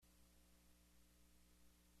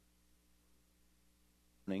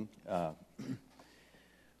morning.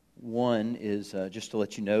 One is just to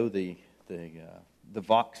let you know the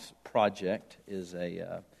Vox Project is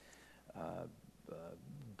a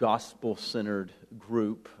gospel-centered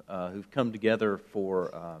group who've come together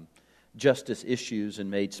for justice issues and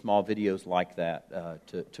made small videos like that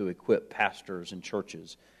to equip pastors and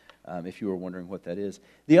churches, if you were wondering what that is.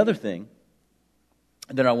 The other thing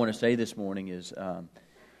that I want to say this morning is,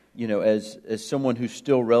 as someone who's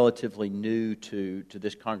still relatively new to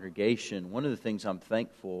this congregation, one of the things I'm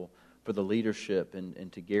thankful for the leadership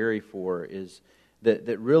and to Gary for is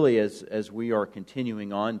that really as we are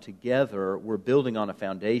continuing on together, we're building on a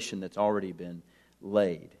foundation that's already been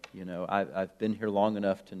laid. I've been here long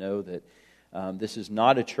enough to know that this is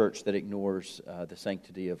not a church that ignores the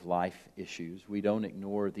sanctity of life issues. We don't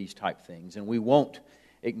ignore these type things, and we won't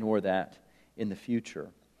ignore that in the future.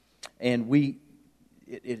 And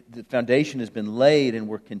the foundation has been laid, and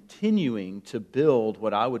we're continuing to build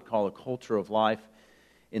what I would call a culture of life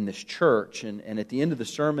in this church. And at the end of the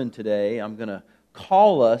sermon today, I'm going to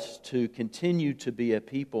call us to continue to be a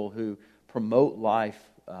people who promote life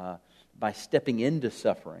by stepping into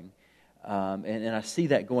suffering. And I see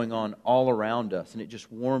that going on all around us, and it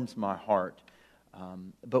just warms my heart.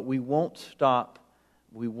 But we won't stop.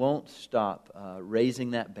 We won't stop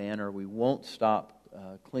raising that banner. We won't stop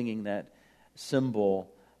clinging that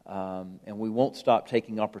symbol, and we won't stop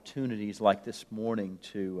taking opportunities like this morning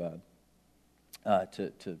to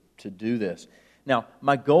do this. Now,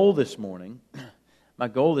 my goal this morning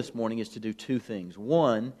is to do two things.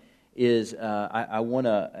 One is I want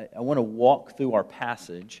to walk through our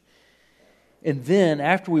passage, and then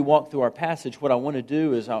after we walk through our passage, what I want to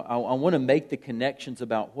do is I want to make the connections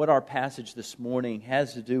about what our passage this morning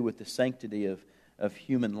has to do with the sanctity of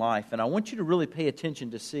human life. And I want you to really pay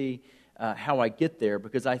attention to see how I get there,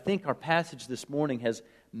 because I think our passage this morning has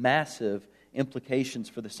massive implications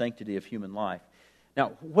for the sanctity of human life.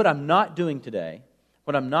 Now, what I'm not doing today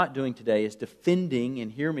is defending,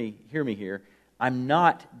 and hear me here, I'm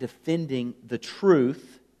not defending the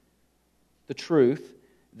truth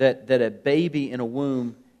that a baby in a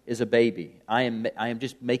womb is a baby. I am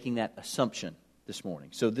just making that assumption this morning.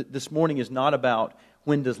 So this morning is not about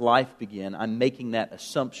when does life begin. I'm making that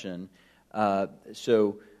assumption.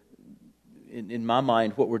 So in my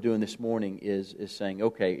mind, what we're doing this morning is saying,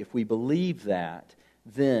 okay, if we believe that,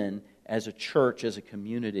 then as a church, as a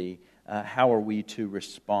community, how are we to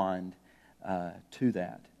respond to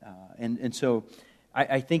that? And so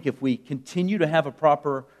I think if we continue to have a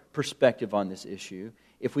proper perspective on this issue,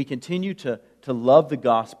 if we continue to love the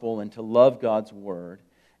gospel and to love God's word,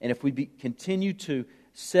 and if we continue to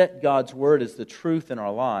set God's word as the truth in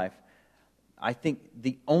our life, I think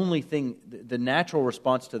the only thing, the natural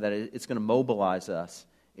response to that is it's going to mobilize us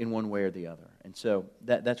in one way or the other. And so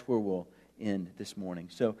that's where we'll end this morning.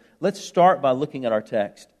 So let's start by looking at our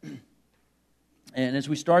text. And as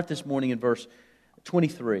we start this morning in verse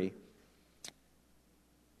 23,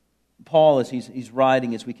 Paul, as he's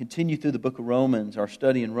writing, as we continue through the book of Romans, our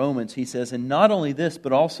study in Romans, he says, and not only this,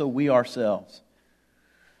 but also we ourselves.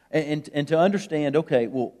 And to understand, okay,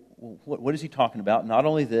 well, what is he talking about? Not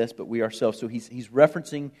only this, but we ourselves. So he's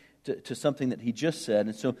referencing to something that he just said.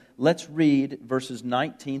 And so let's read verses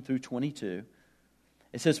 19 through 22.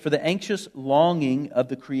 It says, for the anxious longing of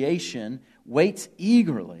the creation waits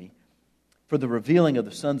eagerly for the revealing of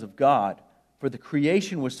the sons of God. For the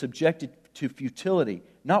creation was subjected to futility,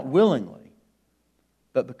 not willingly,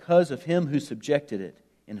 but because of him who subjected it,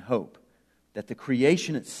 in hope that the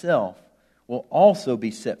creation itself will also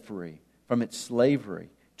be set free from its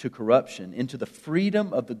slavery to corruption into the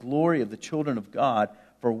freedom of the glory of the children of God.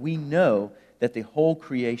 For we know that the whole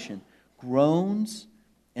creation groans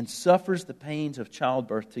and suffers the pains of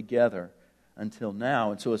childbirth together until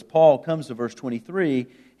now. And so as Paul comes to verse 23,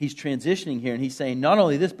 he's transitioning here and he's saying, not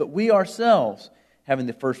only this, but we ourselves, having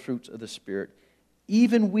the first fruits of the Spirit,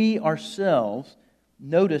 even we ourselves,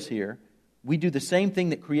 notice here, we do the same thing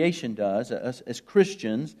that creation does, us as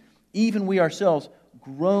Christians, even we ourselves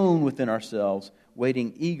groan within ourselves,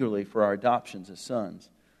 waiting eagerly for our adoptions as sons,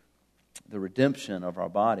 the redemption of our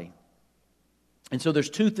body. And so there's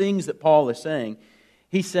two things that Paul is saying.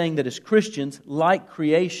 He's saying that as Christians, like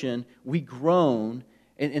creation, we groan,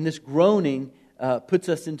 and this groaning puts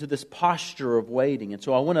us into this posture of waiting. And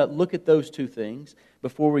so I want to look at those two things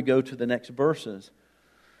before we go to the next verses.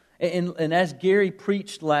 And as Gary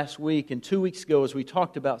preached last week and 2 weeks ago as we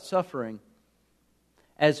talked about suffering,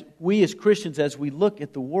 as we as Christians, as we look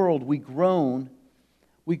at the world, we groan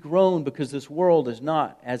because this world is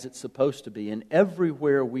not as it's supposed to be. And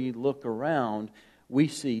everywhere we look around, we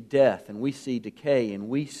see death and we see decay and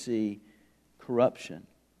we see corruption.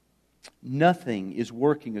 Nothing is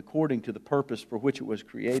working according to the purpose for which it was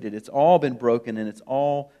created. It's all been broken and it's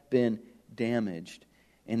all been damaged.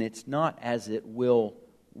 And it's not as it will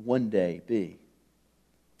one day be.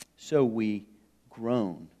 So we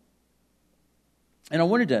groan. And I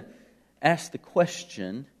wanted to ask the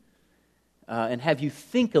question and have you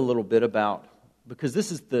think a little bit about, because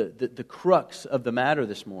this is the crux of the matter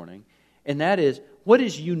this morning, and that is, what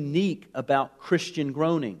is unique about Christian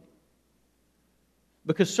groaning?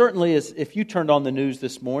 Because certainly, if you turned on the news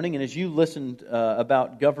this morning and as you listened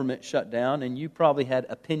about government shutdown, and you probably had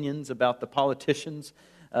opinions about the politicians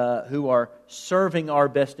who are serving our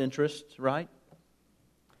best interests, right?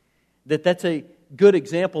 That's a good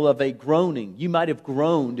example of a groaning. You might have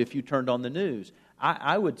groaned if you turned on the news.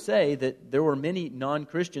 I would say that there were many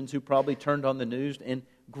non-Christians who probably turned on the news and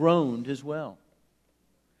groaned as well.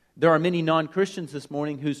 There are many non-Christians this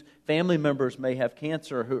morning whose family members may have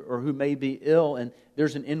cancer or who may be ill, and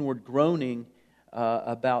there's an inward groaning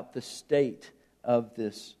about the state of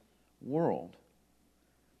this world.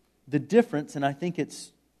 The difference, and I think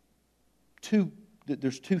it's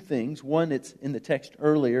there's two things. One, it's in the text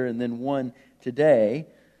earlier, and then one today.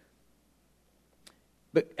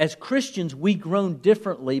 But as Christians, we groan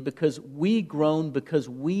differently because we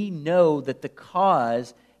know that the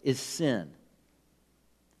cause is sin.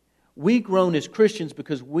 We groan as Christians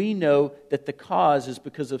because we know that the cause is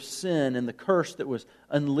because of sin and the curse that was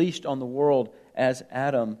unleashed on the world as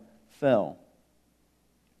Adam fell.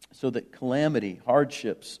 So that calamity,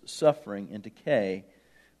 hardships, suffering, and decay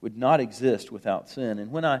would not exist without sin.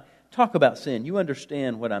 And when I talk about sin, you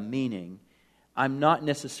understand what I'm meaning. I'm not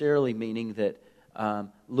necessarily meaning that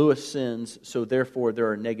Lewis sins, so therefore there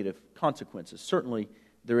are negative consequences. Certainly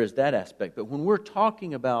there is that aspect. But when we're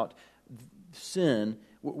talking about sin,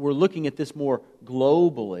 we're looking at this more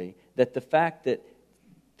globally, that the fact that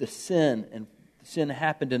the sin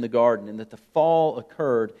happened in the garden and that the fall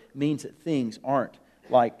occurred means that things aren't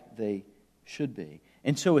like they should be.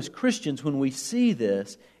 And so as Christians, when we see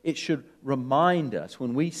this, it should remind us.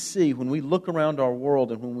 When we look around our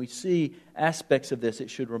world and when we see aspects of this, it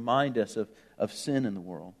should remind us of sin in the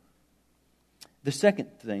world. The second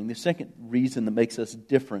reason that makes us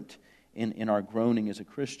different in our groaning as a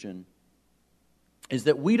Christian is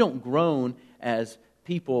that we don't groan as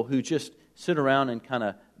people who just sit around and kind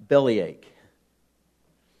of bellyache.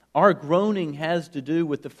 Our groaning has to do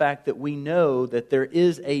with the fact that we know that there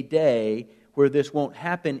is a day where this won't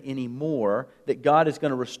happen anymore, that God is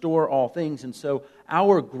going to restore all things. And so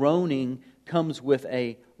our groaning comes with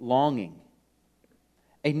a longing.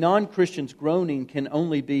 A non-Christian's groaning can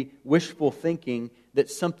only be wishful thinking that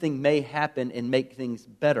something may happen and make things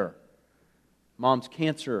better. Mom's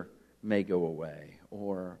cancer may go away,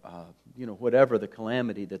 or whatever the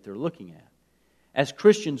calamity that they're looking at. As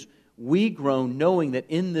Christians, we groan knowing that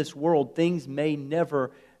in this world things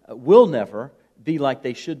will never be like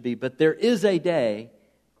they should be, but there is a day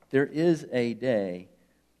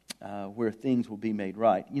where things will be made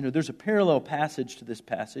right. There's a parallel passage to this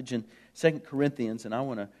passage in 2 Corinthians, and I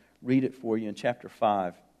want to read it for you in chapter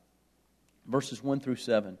 5, verses 1 through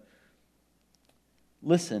 7.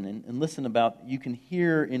 Listen, and listen about, you can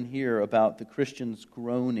hear in here about the Christian's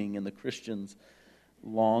groaning and the Christian's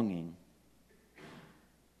longing.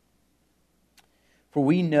 For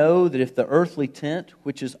we know that if the earthly tent,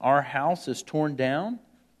 which is our house, is torn down,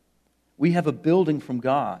 we have a building from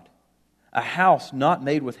God, a house not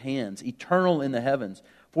made with hands, eternal in the heavens.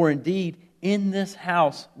 For indeed, in this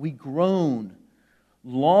house we groan,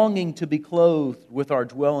 longing to be clothed with our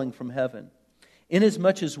dwelling from heaven.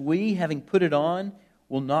 Inasmuch as we, having put it on,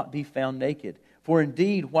 will not be found naked. For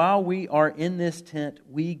indeed, while we are in this tent,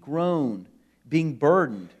 we groan, being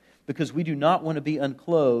burdened, because we do not want to be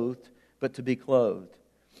unclothed, but to be clothed,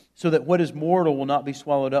 so that what is mortal will not be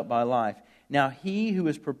swallowed up by life. Now he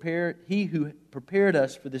who prepared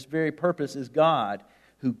us for this very purpose is God,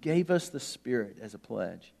 who gave us the Spirit as a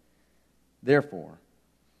pledge. Therefore,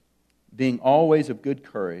 being always of good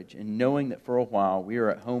courage, and knowing that for a while we are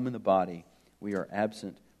at home in the body, we are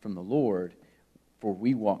absent from the Lord, for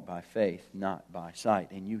we walk by faith, not by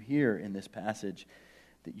sight. And you hear in this passage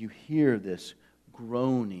that you hear this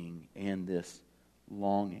groaning and this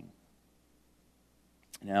longing.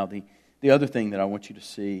 Now, the other thing that I want you to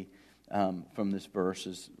see from this verse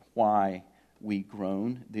is why we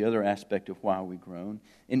groan, the other aspect of why we groan.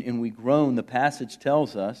 And we groan, the passage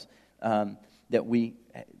tells us that we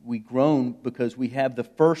groan because we have the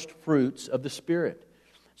first fruits of the Spirit.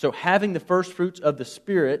 So having the first fruits of the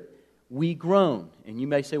Spirit, we groan. And you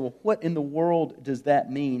may say, well, what in the world does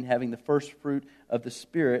that mean, having the first fruit of the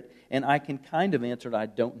Spirit? And I can kind of answer it, I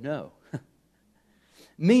don't know.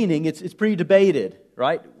 Meaning, it's pretty debated,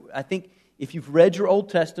 right? I think if you've read your Old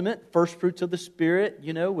Testament, first fruits of the Spirit,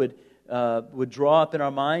 would draw up in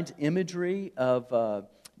our minds imagery of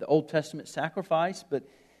the Old Testament sacrifice. But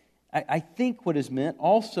I think what is meant,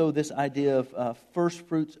 also this idea of first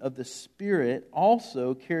fruits of the Spirit,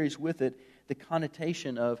 also carries with it the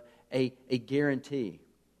connotation of a guarantee.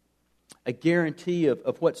 A guarantee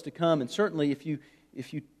of what's to come. And certainly if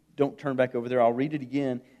you don't turn back over there, I'll read it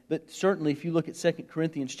again. But certainly if you look at 2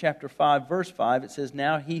 Corinthians chapter 5, verse 5, it says,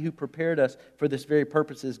 "Now he who prepared us for this very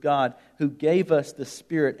purpose is God, who gave us the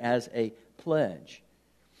Spirit as a pledge."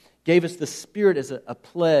 Gave us the Spirit as a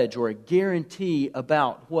pledge or a guarantee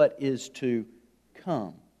about what is to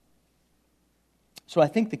come. So I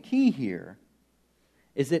think the key here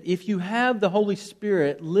is that if you have the Holy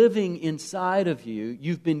Spirit living inside of you,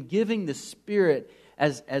 you've been giving the Spirit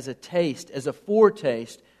as a taste, as a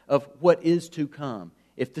foretaste of what is to come.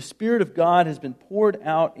 If the Spirit of God has been poured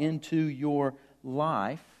out into your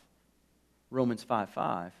life, Romans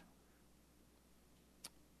 5:5.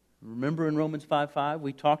 Remember in Romans 5:5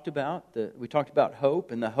 we talked about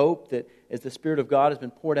hope, and the hope that as the Spirit of God has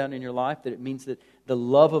been poured out in your life, that it means that the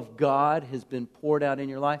love of God has been poured out in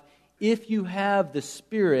your life. If you have the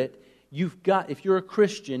Spirit, if you're a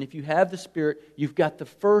Christian, if you have the Spirit, you've got the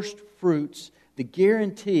first fruits, the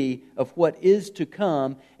guarantee of what is to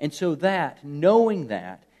come. And so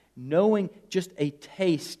knowing just a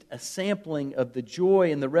taste, a sampling of the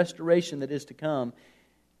joy and the restoration that is to come,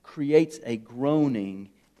 creates a groaning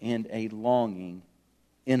and a longing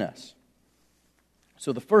in us.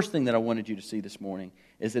 So the first thing that I wanted you to see this morning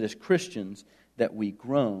is that as Christians that we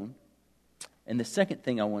groan. And the second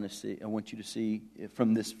thing I want you to see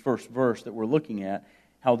from this first verse that we're looking at,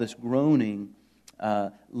 how this groaning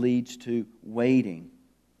leads to waiting.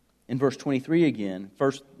 In verse 23 again,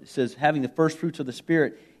 first it says, "Having the first fruits of the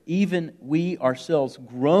Spirit, even we ourselves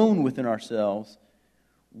groan within ourselves,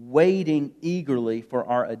 waiting eagerly for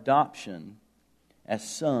our adoption as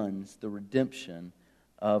sons, the redemption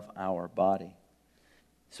of our body."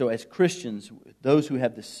 So as Christians, those who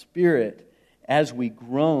have the Spirit, as we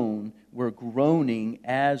groan, we're groaning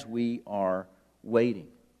as we are waiting.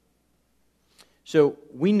 So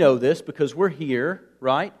we know this because we're here,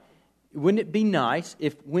 right? Wouldn't it be nice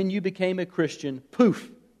if when you became a Christian,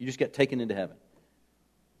 poof, you just got taken into heaven?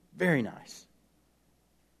 Very nice.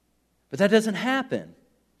 But that doesn't happen.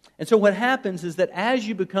 And so what happens is that as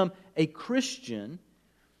you become a Christian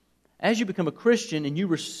and you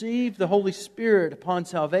receive the Holy Spirit upon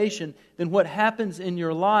salvation, then what happens in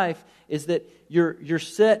your life is that you're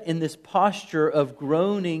set in this posture of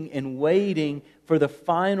groaning and waiting for the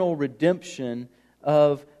final redemption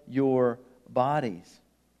of your bodies.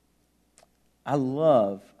 I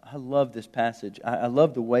love this passage. I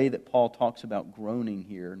love the way that Paul talks about groaning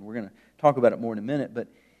here, and we're going to talk about it more in a minute. But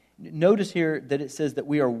notice here that it says that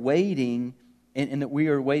we are waiting, and that we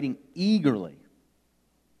are waiting eagerly.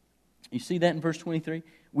 You see that in verse 23?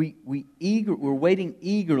 We're waiting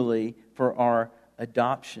eagerly for our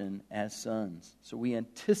adoption as sons. So we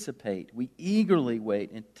eagerly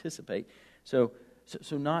wait, anticipate. So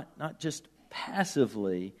not just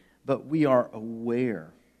passively, but we are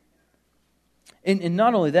aware. And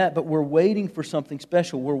not only that, but we're waiting for something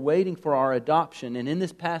special. We're waiting for our adoption. And in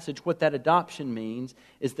this passage, what that adoption means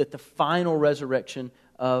is that the final resurrection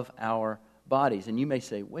of our bodies. And you may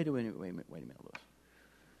say, wait a minute, Lewis.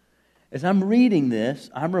 As I'm reading this,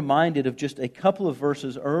 I'm reminded of just a couple of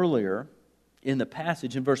verses earlier in the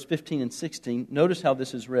passage, in verse 15 and 16. Notice how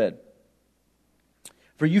this is read.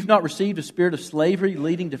 "For you've not received a spirit of slavery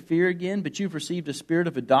leading to fear again, but you've received a spirit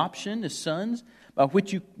of adoption as sons, by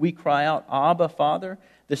which we cry out, Abba, Father.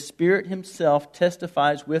 The Spirit Himself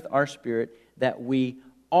testifies with our spirit that we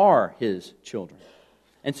are His children."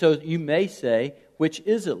 And so you may say, which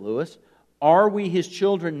is it, Lewis? Are we His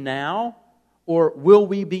children now? Or will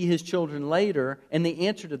we be His children later? And the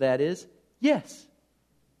answer to that is yes.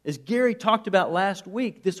 As Gary talked about last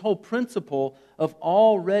week, this whole principle of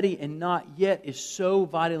already and not yet is so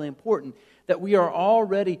vitally important, that we are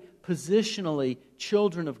already positionally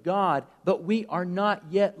children of God, but we are not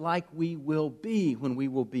yet like we will be when we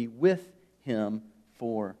will be with Him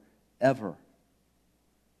forever.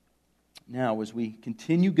 Now, as we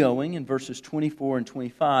continue going in verses 24 and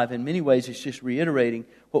 25, in many ways it's just reiterating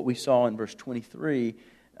what we saw in verse 23,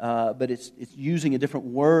 but it's using a different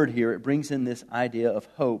word here. It brings in this idea of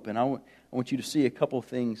hope. And I want you to see a couple of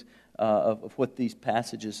things of what these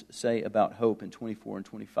passages say about hope in 24 and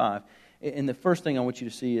 25. And the first thing I want you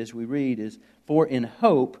to see as we read is, "For in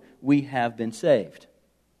hope we have been saved."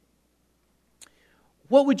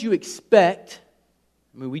 What would you expect?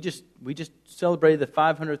 I mean, we just celebrated the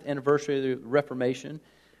 500th anniversary of the Reformation.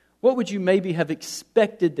 what would you maybe have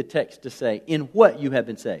expected the text to say? In what you have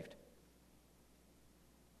been saved?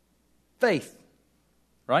 Faith,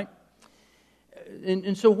 right?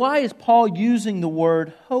 And so why is Paul using the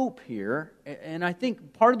word hope here? And I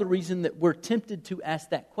think part of the reason that we're tempted to ask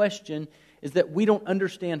that question is that we don't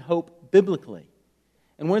understand hope biblically.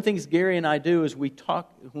 And one of the things Gary and I do is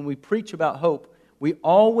when we preach about hope, we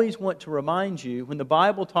always want to remind you, when the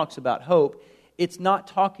Bible talks about hope, it's not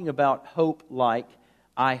talking about hope like,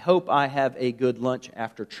 I hope I have a good lunch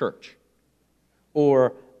after church.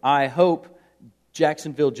 Or, I hope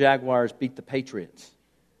Jacksonville Jaguars beat the Patriots.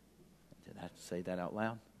 Did I say that out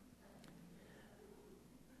loud?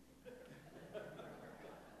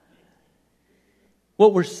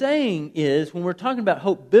 What we're saying is, when we're talking about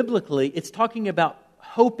hope biblically, it's talking about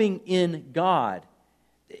hoping in God.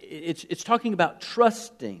 It's talking about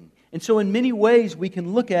trusting. And so in many ways we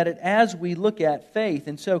can look at it as we look at faith.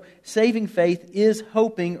 And so saving faith is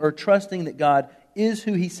hoping or trusting that God is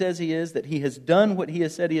who He says He is, that He has done what He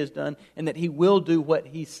has said He has done, and that He will do what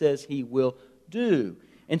He says He will do.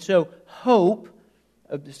 And so hope,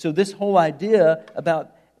 so this whole idea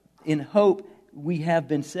about in hope we have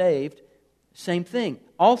been saved, same thing.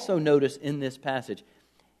 Also notice in this passage,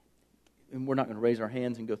 and we're not going to raise our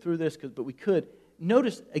hands and go through this, but we could.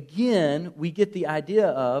 Notice again, we get the idea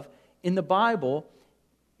of, in the Bible,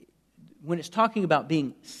 when it's talking about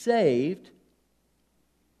being saved,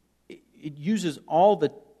 it uses all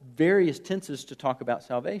the various tenses to talk about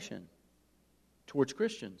salvation towards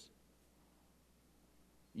Christians.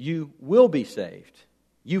 You will be saved.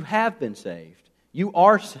 You have been saved. You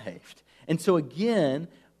are saved. And so again,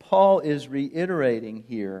 Paul is reiterating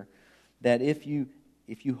here that if you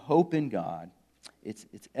hope in God, it's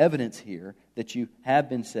evidence here that you have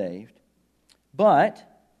been saved. But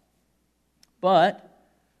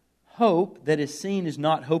hope that is seen is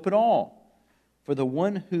not hope at all. For the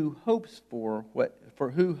one who hopes for what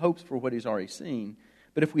he's already seen.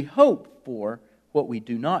 But if we hope for what we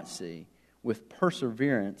do not see, with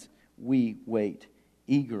perseverance we wait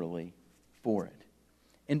eagerly for it.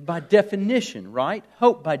 And by definition, right?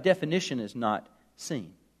 Hope by definition is not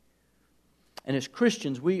seen. And as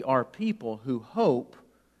Christians, we are people who hope,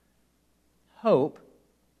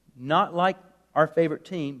 not like our favorite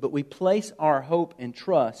team, but we place our hope and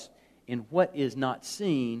trust in what is not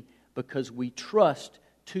seen because we trust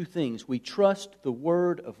two things. We trust the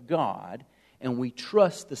Word of God, and we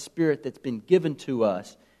trust the Spirit that's been given to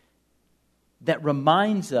us that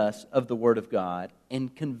reminds us of the Word of God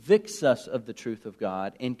and convicts us of the truth of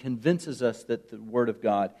God and convinces us that the Word of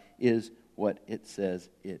God is what it says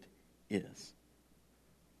it is.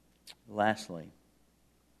 Lastly,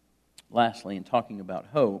 in talking about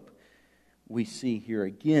hope, we see here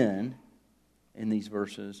again in these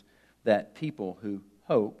verses that people who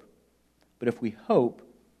hope, but if we hope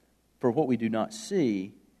for what we do not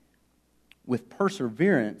see, with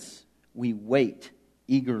perseverance we wait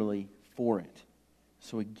eagerly for it.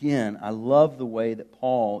 So again, I love the way that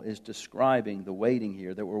Paul is describing the waiting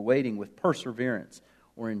here, that we're waiting with perseverance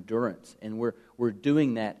or endurance, and we're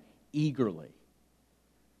doing that eagerly.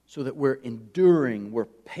 So that we're enduring, we're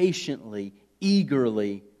patiently,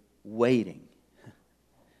 eagerly waiting.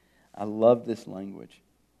 I love this language.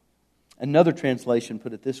 Another translation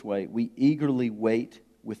put it this way: we eagerly wait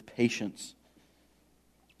with patience.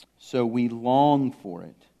 So we long for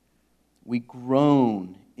it. We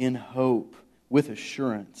groan in hope with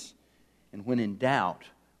assurance. And when in doubt,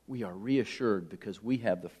 we are reassured because we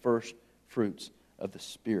have the first fruits of the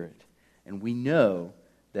Spirit. And we know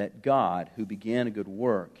that God, who began a good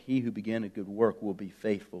work, He who began a good work will be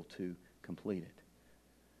faithful to complete it.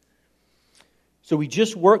 So we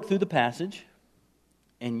just worked through the passage,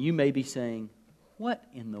 and you may be saying, what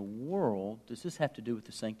in the world does this have to do with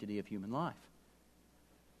the sanctity of human life?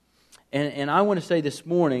 And I want to say this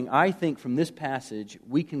morning, I think from this passage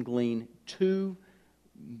we can glean two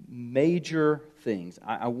major things.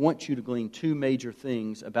 I want you to glean two major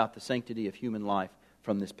things about the sanctity of human life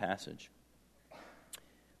from this passage.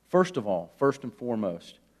 First of all, first and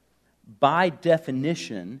foremost, by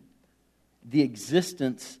definition, the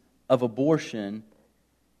existence of abortion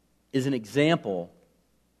is an example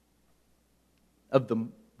of the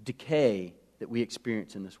decay that we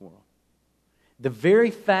experience in this world. The very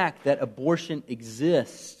fact that abortion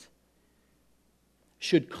exists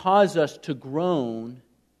should cause us to groan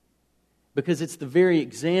because it's the very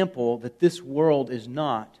example that this world is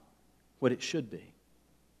not what it should be.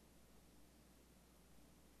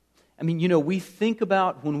 I mean, we think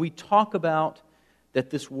about, when we talk about that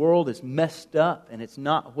this world is messed up and it's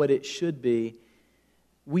not what it should be,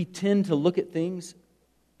 we tend to look at things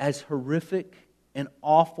as horrific and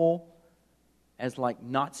awful as like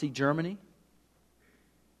Nazi Germany.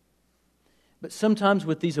 But sometimes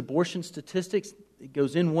with these abortion statistics, it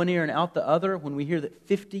goes in one ear and out the other when we hear that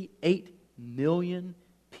 58 million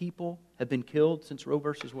people have been killed since Roe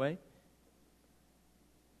versus Wade.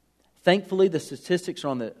 Thankfully, the statistics are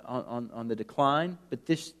on the decline, but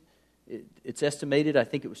it's estimated, I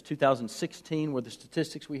think it was 2016 were the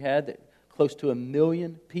statistics we had, that close to 1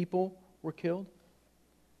 million people were killed.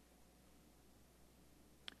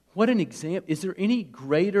 What an example. Is there any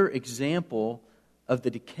greater example of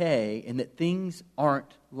the decay and that things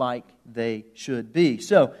aren't like they should be?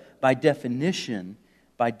 So, by definition,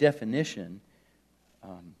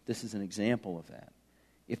 this is an example of that.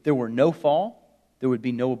 If there were no fall, there would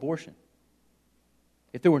be no abortion.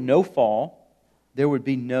 If there were no fall, there would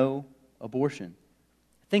be no abortion.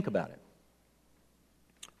 Think about it.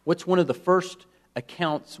 What's one of the first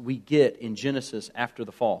accounts we get in Genesis after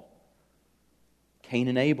the fall? Cain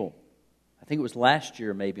and Abel. I think it was last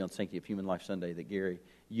year, maybe on Sanctity of Human Life Sunday, that Gary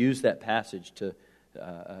used that passage to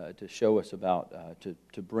show us about,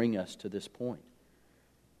 to bring us to this point.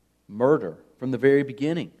 Murder from the very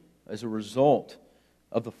beginning as a result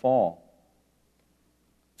of the fall.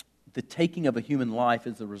 The taking of a human life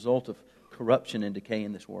is the result of corruption and decay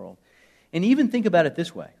in this world. And even think about it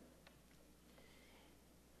this way.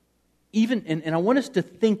 And I want us to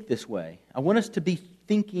think this way. I want us to be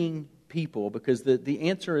thinking people, because the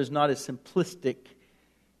answer is not as simplistic,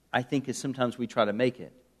 I think, as sometimes we try to make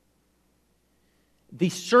it. The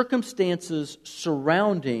circumstances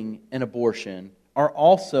surrounding an abortion are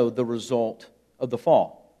also the result of the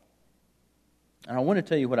fall. And I want to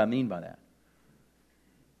tell you what I mean by that.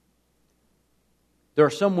 There are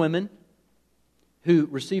some women who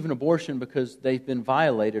receive an abortion because they've been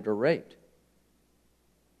violated or raped.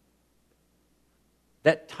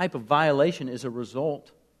 That type of violation is a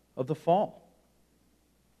result of the fall.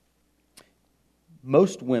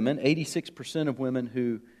 Most women, 86% of women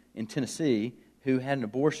who in Tennessee who had an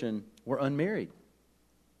abortion were unmarried.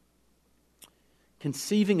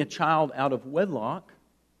 Conceiving a child out of wedlock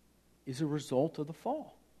is a result of the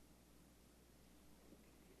fall.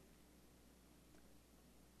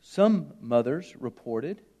 Some mothers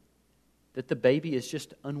reported that the baby is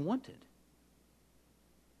just unwanted.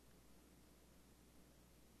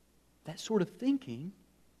 That sort of thinking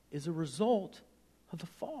is a result of the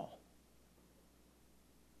fall.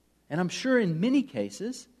 And I'm sure in many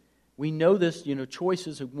cases, we know this, Choice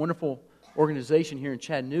is a wonderful organization here in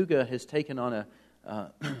Chattanooga, has taken on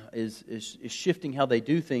is shifting how they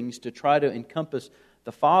do things to try to encompass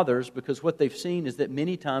the fathers, because what they've seen is that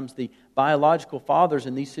many times the biological fathers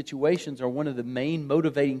in these situations are one of the main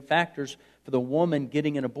motivating factors for the woman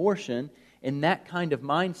getting an abortion, and that kind of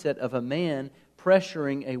mindset of a man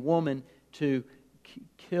pressuring a woman to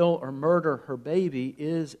kill or murder her baby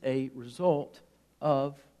is a result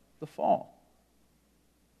of the fall.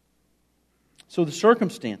 So the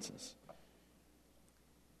circumstances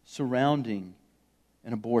surrounding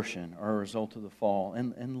an abortion are a result of the fall.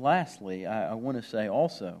 And lastly, I want to say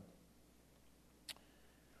also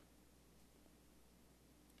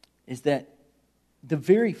is that the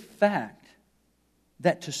very fact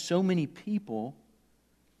that to so many people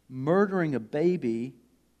murdering a baby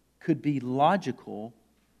could be logical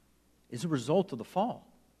is a result of the fall.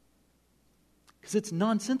 Because it's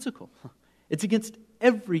nonsensical. It's against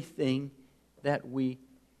everything that we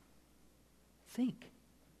think.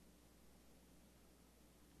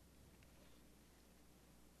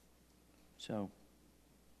 So,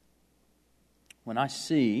 when I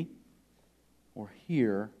see or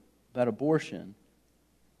hear about abortion,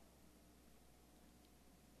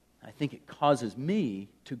 I think it causes me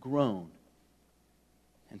to groan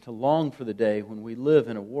and to long for the day when we live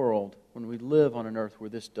in a world, when we live on an earth where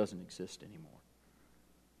this doesn't exist anymore.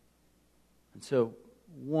 And so,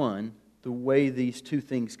 one, the way these two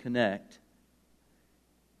things connect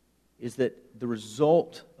is that the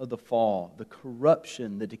result of the fall, the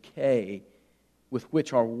corruption, the decay with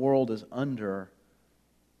which our world is under,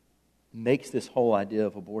 makes this whole idea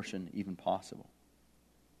of abortion even possible.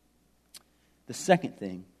 The second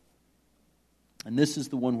thing, and this is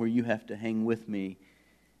the one where you have to hang with me,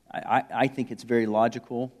 I think it's very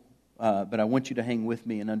logical, but I want you to hang with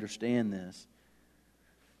me and understand this,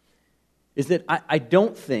 is that I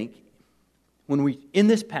don't think, when we, in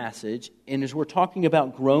this passage, and as we're talking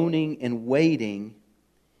about groaning and waiting,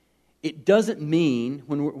 it doesn't mean,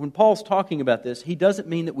 when Paul's talking about this, he doesn't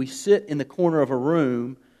mean that we sit in the corner of a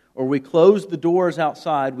room or we close the doors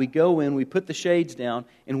outside, we go in, we put the shades down,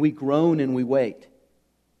 and we groan and we wait.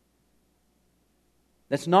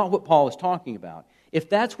 That's not what Paul is talking about. If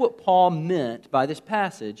that's what Paul meant by this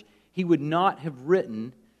passage, he would not have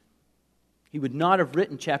written he would not have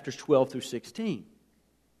written chapters 12 through 16.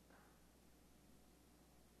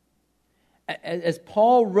 As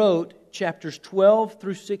Paul wrote chapters 12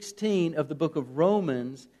 through 16 of the book of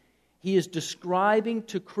Romans, he is describing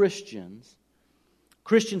to Christians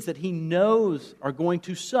that he knows are going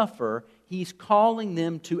to suffer. He's calling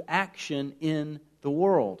them to action in the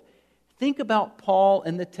world. Think about Paul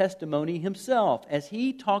and the testimony himself as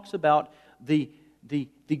he talks about the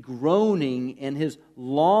groaning and his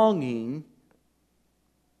longing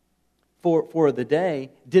for the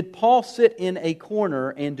day. Did Paul sit in a corner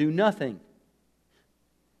and do nothing?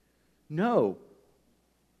 No.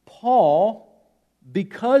 Paul,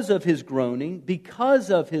 because of his groaning,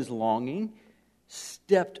 because of his longing,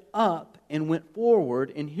 stepped up and went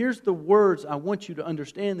forward. And here's the words I want you to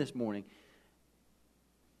understand this morning.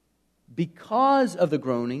 Because of the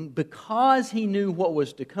groaning, because he knew what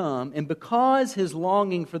was to come, and because his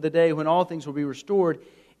longing for the day when all things will be restored,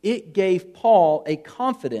 it gave Paul a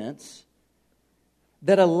confidence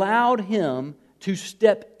that allowed him to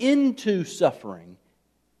step into suffering,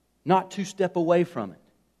 not to step away from it.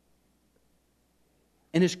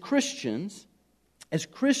 And as Christians,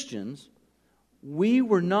 we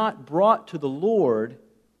were not brought to the Lord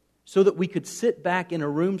so that we could sit back in a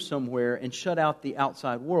room somewhere and shut out the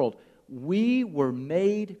outside world. We were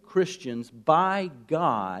made Christians by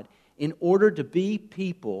God in order to be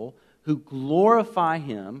people who glorify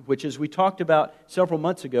Him, which, as we talked about several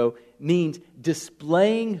months ago, means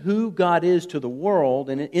displaying who God is to the world.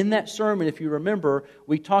 And in that sermon, if you remember,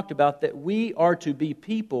 we talked about that we are to be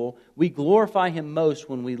people, we glorify Him most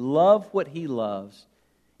when we love what He loves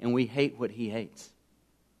and we hate what He hates.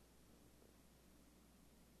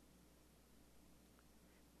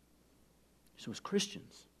 So as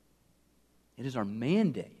Christians, it is our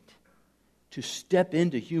mandate to step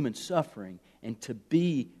into human suffering and to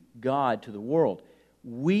be God to the world.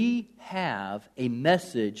 We have a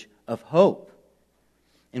message of hope.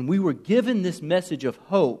 And we were given this message of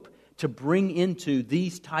hope to bring into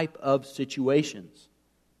these type of situations.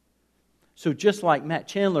 So just like Matt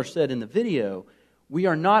Chandler said in the video, we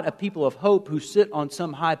are not a people of hope who sit on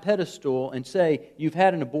some high pedestal and say, you've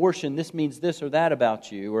had an abortion, this means this or that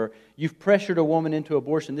about you. Or you've pressured a woman into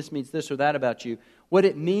abortion, this means this or that about you. What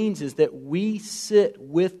it means is that we sit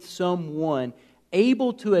with someone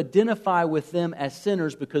able to identify with them as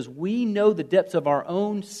sinners because we know the depths of our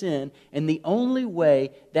own sin, and the only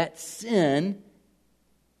way that sin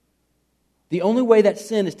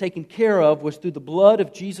is taken care of was through the blood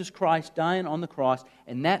of Jesus Christ dying on the cross,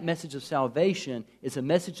 and that message of salvation is a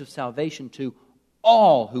message of salvation to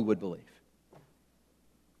all who would believe.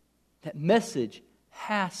 That message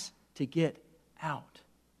has to get out.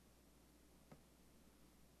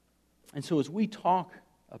 And so as we talk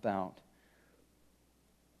about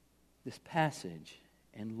this passage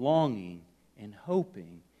and longing and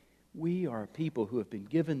hoping, we are a people who have been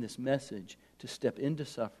given this message to step into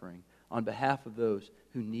suffering on behalf of those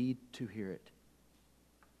who need to hear it.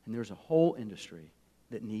 And there's a whole industry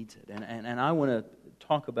that needs it. And I want to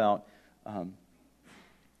talk about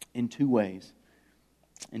in two or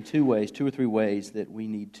three ways that we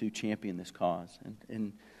need to champion this cause.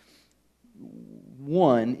 And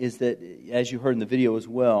one is that, as you heard in the video as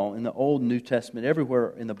well, in the Old and New Testament,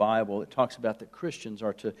 everywhere in the Bible, it talks about that Christians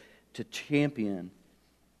are to champion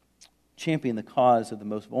the cause of the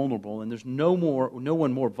most vulnerable, and there's no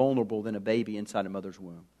one more vulnerable than a baby inside a mother's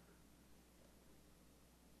womb.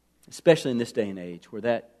 Especially in this day and age, where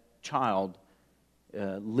that child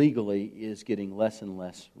legally is getting less and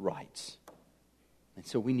less rights. And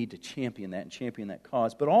so we need to champion that and champion that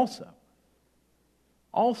cause. But also,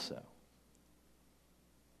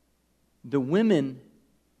 the women,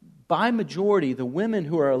 by majority, the women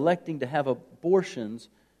who are electing to have abortions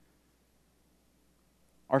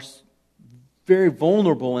are very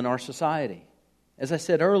vulnerable in our society. As I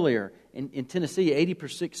said earlier, in Tennessee,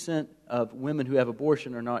 80% of women who have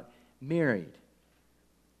abortion are not married.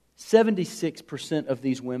 76% of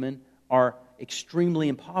these women are extremely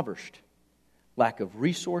impoverished. Lack of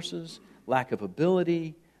resources, lack of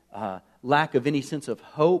ability, lack of any sense of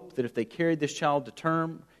hope that if they carried this child to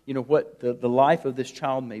term, what the life of this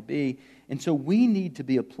child may be. And so we need to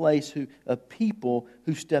be a place of people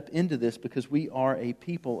who step into this, because we are a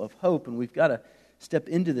people of hope, and we've got to step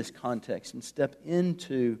into this context and step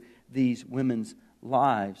into these women's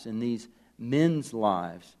lives and these men's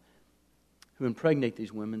lives who impregnate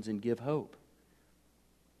these women and give hope.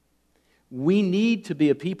 We need to be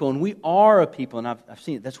a people, and we are a people, and I've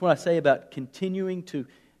seen it. That's what I say about continuing to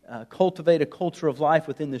cultivate a culture of life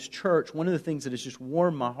within this church. One of the things that has just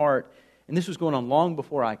warmed my heart, and this was going on long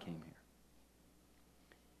before I came here,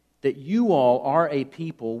 that you all are a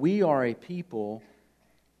people, we are a people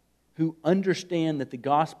who understand that the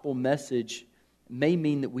gospel message may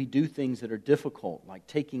mean that we do things that are difficult, like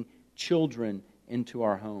taking children into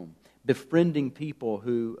our home, befriending people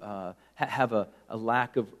who have a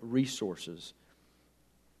lack of resources.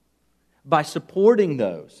 By supporting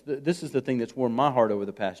those, this is the thing that's warmed my heart over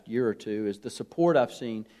the past year or two, is the support I've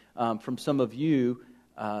seen from some of you,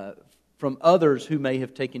 from others who may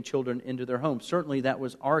have taken children into their home. Certainly that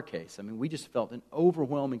was our case. I mean, we just felt an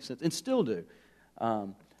overwhelming sense, and still do,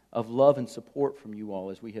 of love and support from you all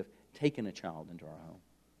as we have taken a child into our home.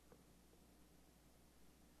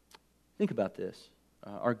 Think about this.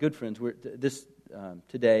 Our good friends,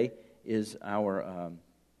 today is our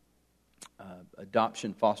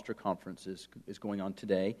adoption foster conference is going on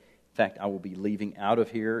today. In fact, I will be leaving out of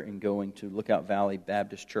here and going to Lookout Valley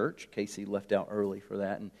Baptist Church. Casey left out early for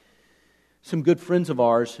that, and some good friends of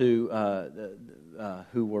ours who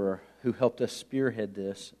helped us spearhead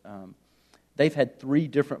this. They've had 3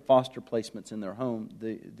 different foster placements in their home.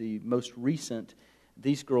 The most recent,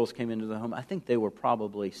 these girls came into the home. I think they were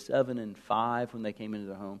probably 7 and 5 when they came into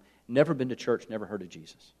the home. Never been to church, never heard of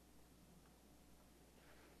Jesus.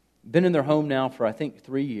 Been in their home now for, I think,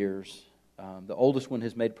 3 years. The oldest one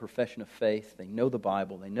has made a profession of faith. They know the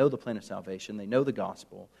Bible. They know the plan of salvation. They know the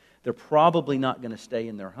gospel. They're probably not going to stay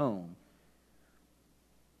in their home.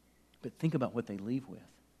 But think about what they leave with.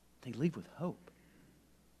 They leave with hope.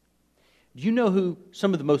 Do you know who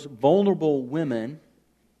some of the most vulnerable women...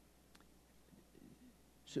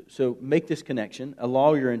 So make this connection. A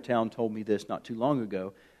lawyer in town told me this not too long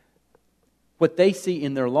ago. What they see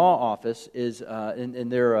in their law office is,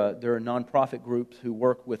 and there are nonprofit groups who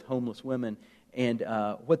work with homeless women, and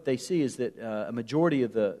what they see is that a majority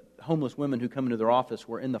of the homeless women who come into their office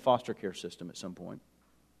were in the foster care system at some point,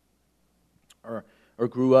 or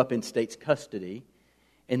grew up in state's custody.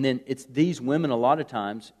 And then it's these women, a lot of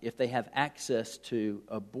times, if they have access to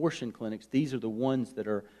abortion clinics, these are the ones that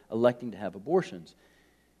are electing to have abortions.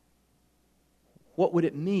 What would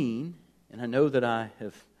it mean, and I know that I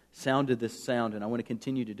have sounded this sound and I want to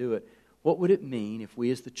continue to do it, what would it mean if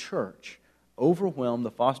we as the church overwhelmed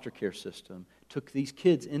the foster care system, took these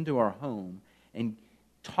kids into our home and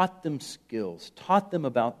taught them skills, taught them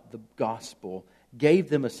about the gospel, gave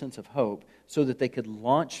them a sense of hope so that they could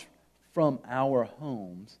launch from our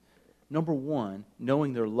homes, number 1,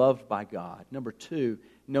 knowing they're loved by God. Number 2,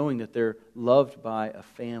 knowing that they're loved by a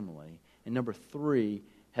family. And number 3,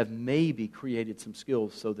 have maybe created some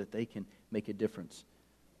skills so that they can make a difference,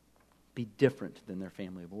 be different than their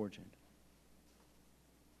family of origin.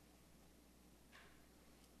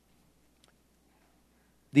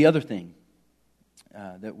 The other thing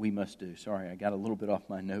that we must do, sorry, I got a little bit off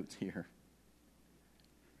my notes here,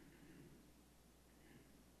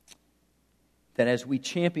 that as we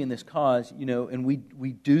champion this cause, and we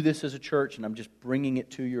do this as a church, and I'm just bringing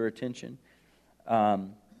it to your attention,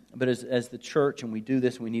 but as the church, and we do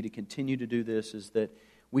this, and we need to continue to do this, is that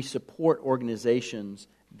we support organizations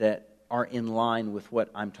that are in line with what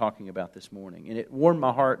I'm talking about this morning. And it warmed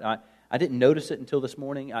my heart. I didn't notice it until this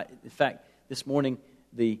morning. In fact, this morning,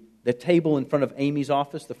 the table in front of Amy's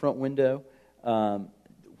office, the front window,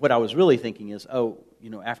 what I was really thinking is,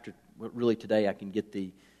 after really today I can get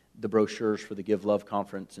the brochures for the Give Love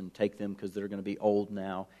Conference and take them because they're going to be old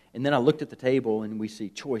now. And then I looked at the table and we see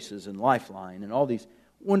Choices and Lifeline and all these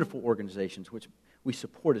wonderful organizations which we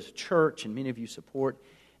support as a church and many of you support.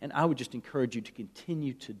 And I would just encourage you to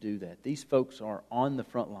continue to do that. These folks are on the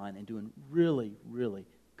front line and doing really, really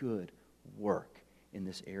good work in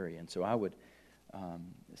this area. And so I would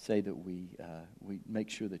say that we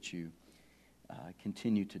make sure that you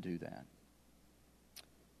continue to do that.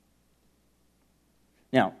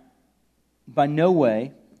 Now, by no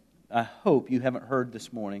way, I hope you haven't heard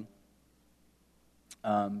this morning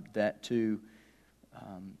that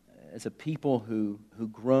as a people who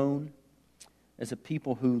groan, as a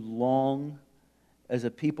people who long, as a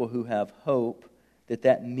people who have hope,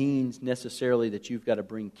 that means necessarily that you've got to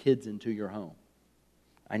bring kids into your home.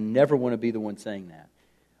 I never want to be the one saying that.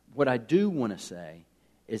 What I do want to say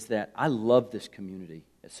is that I love this community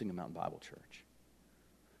at Signal Mountain Bible Church.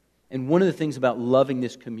 And one of the things about loving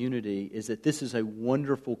this community is that this is a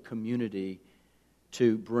wonderful community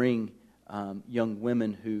to bring young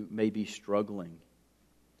women who may be struggling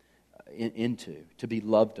into, to be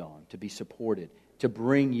loved on, to be supported, to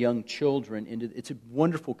bring young children into. It's a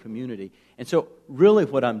wonderful community. And so really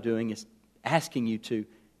what I'm doing is asking you to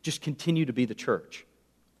just continue to be the church.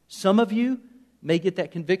 Some of you may get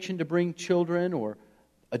that conviction to bring children or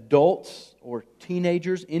adults or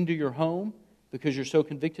teenagers into your home. because you're so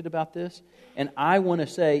convicted about this. And I want to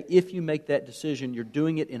say, if you make that decision, you're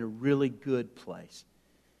doing it in a really good place.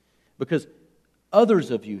 Because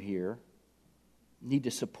others of you here need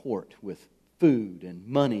to support with food and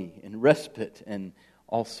money and respite and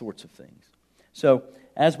all sorts of things. So,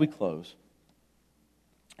 as we close,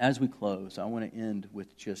 I want to end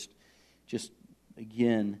with just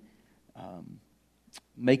again,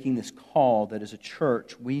 making this call that as a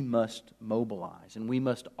church we must mobilize, and we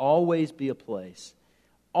must always be a place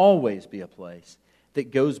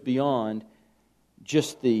that goes beyond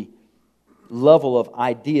just the level of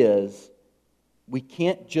ideas. We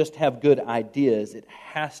can't just have good ideas. It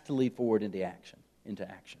has to lead forward into action.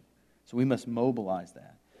 So we must mobilize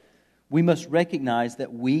that. We must recognize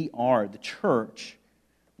that we are the church.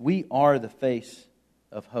 We are the face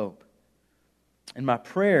of hope. And my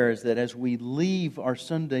prayer is that as we leave our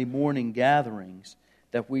Sunday morning gatherings,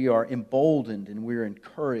 that we are emboldened and we're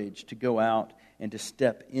encouraged to go out and to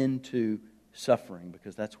step into suffering,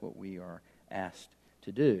 because that's what we are asked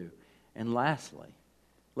to do. And lastly,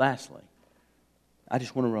 I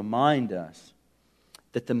just want to remind us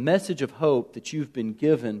that the message of hope that you've been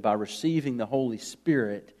given by receiving the Holy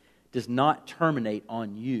Spirit does not terminate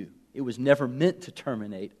on you. It was never meant to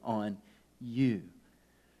terminate on you.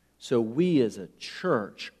 So we as a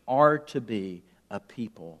church are to be a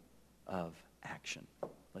people of action.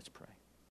 Let's pray.